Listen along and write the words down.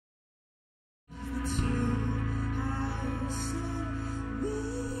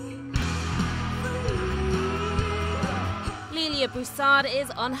Sophia Broussard is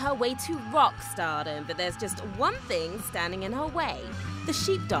on her way to rock stardom, but there's just one thing standing in her way: the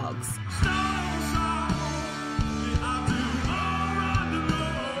sheepdogs.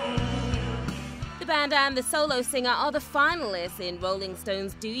 The band and the solo singer are the finalists in Rolling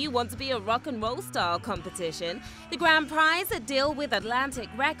Stone's Do You Want to Be a Rock and Roll Star competition, the grand prize, a deal with Atlantic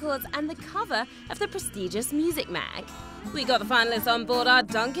Records, and the cover of the prestigious music mag. We got the finalists on board our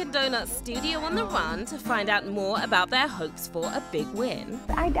Dunkin' Donuts studio on the run to find out more about their hopes for a big win.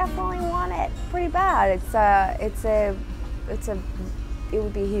 I definitely want it pretty bad. It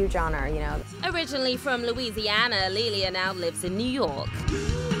would be a huge honor, you know. Originally from Louisiana, Lelia now lives in New York.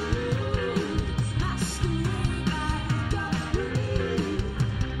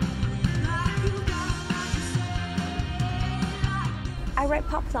 I write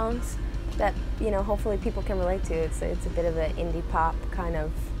pop songs that, you know, hopefully people can relate to. It's a bit of an indie pop kind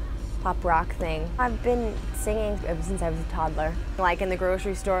of pop rock thing. I've been singing ever since I was a toddler, like in the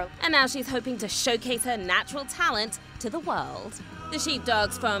grocery store. And now she's hoping to showcase her natural talent to the world. The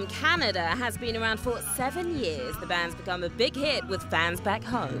Sheepdogs from Canada has been around for 7 years. The band's become a big hit with fans back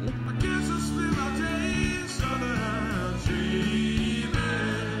home.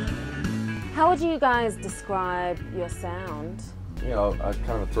 How would you guys describe your sound? You know,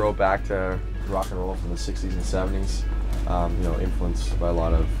 kind of a throwback to rock and roll from the 60s and 70s. You know, influenced by a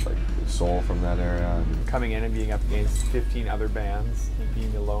lot of like soul from that era. Coming in and being up against 15 other bands,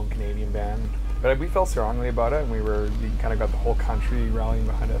 being the lone Canadian band. But we felt strongly about it, and we kind of got the whole country rallying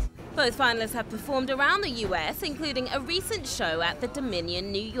behind us. Both finalists have performed around the US, including a recent show at the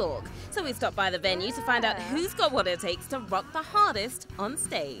Dominion, New York. So we stopped by the venue to find out who's got what it takes to rock the hardest on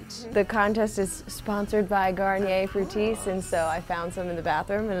stage. The contest is sponsored by Garnier Fructis, and so I found some in the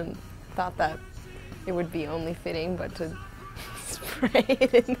bathroom and thought that it would be only fitting but to spray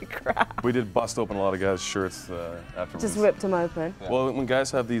it in the crowd. We did bust open a lot of guys' shirts afterwards. Just ripped them open. Yeah. Well, when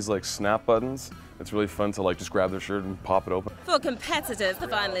guys have these like snap buttons, it's really fun to like just grab their shirt and pop it open. For competitors, the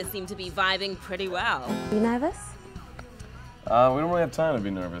finalists seem to be vibing pretty well. You nervous? We don't really have time to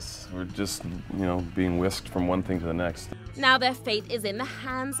be nervous. We're just, you know, being whisked from one thing to the next. Now their fate is in the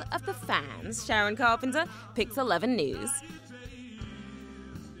hands of the fans. Sharon Carpenter, Pix 11 News.